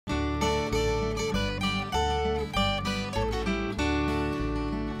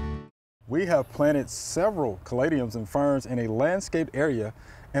We have planted several caladiums and ferns in a landscaped area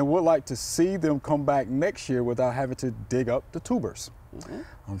and would like to see them come back next year without having to dig up the tubers.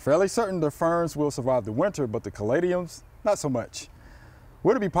 I'm fairly certain the ferns will survive the winter, but the caladiums, not so much.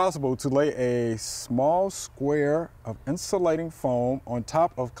 Would it be possible to lay a small square of insulating foam on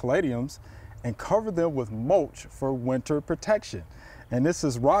top of caladiums and cover them with mulch for winter protection? And this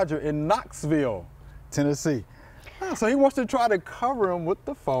is Roger in Knoxville, Tennessee. So he wants to try to cover him with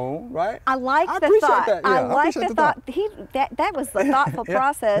the foam, right? I like the appreciate thought. that. Yeah, I like appreciate the thought. That was the thoughtful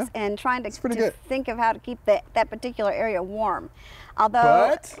process and trying to think of how to keep that particular area warm.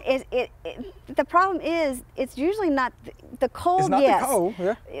 Although the problem is, it's usually not the cold. It's not the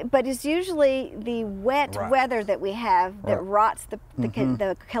cold, but it's usually the wet weather that we have that rots the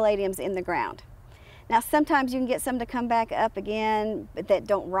caladiums in the ground. Now, sometimes you can get some to come back up again that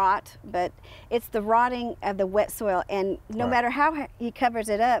don't rot, but it's the rotting of the wet soil. And no matter how he covers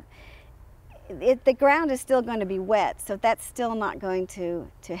it up, the ground is still going to be wet, so that's still not going to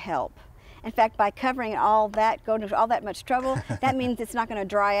help. In fact, by covering all that, going to all that much trouble, that means it's not going to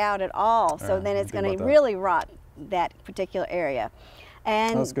dry out at all. So then it's going to really rot that particular area.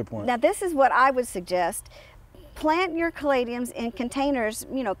 And that's a good point. Now, this is what I would suggest. Plant your caladiums in containers,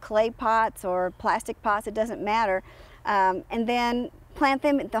 you know, clay pots or plastic pots, it doesn't matter, and then plant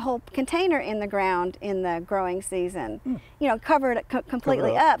them, the whole container in the ground in the growing season. You know, cover it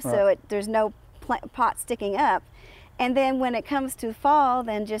completely up so there's no pot sticking up. And then when it comes to fall,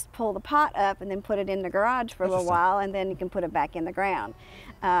 then just pull the pot up and then put it in the garage for a little while, and then you can put it back in the ground.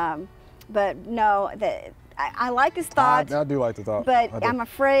 But no, I like this thought. I do like the thought. But I'm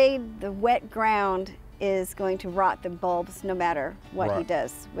afraid the wet ground is going to rot the bulbs no matter what he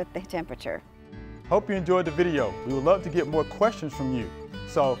does with the temperature. Hope you enjoyed the video. We would love to get more questions from you.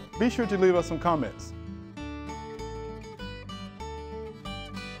 So be sure to leave us some comments.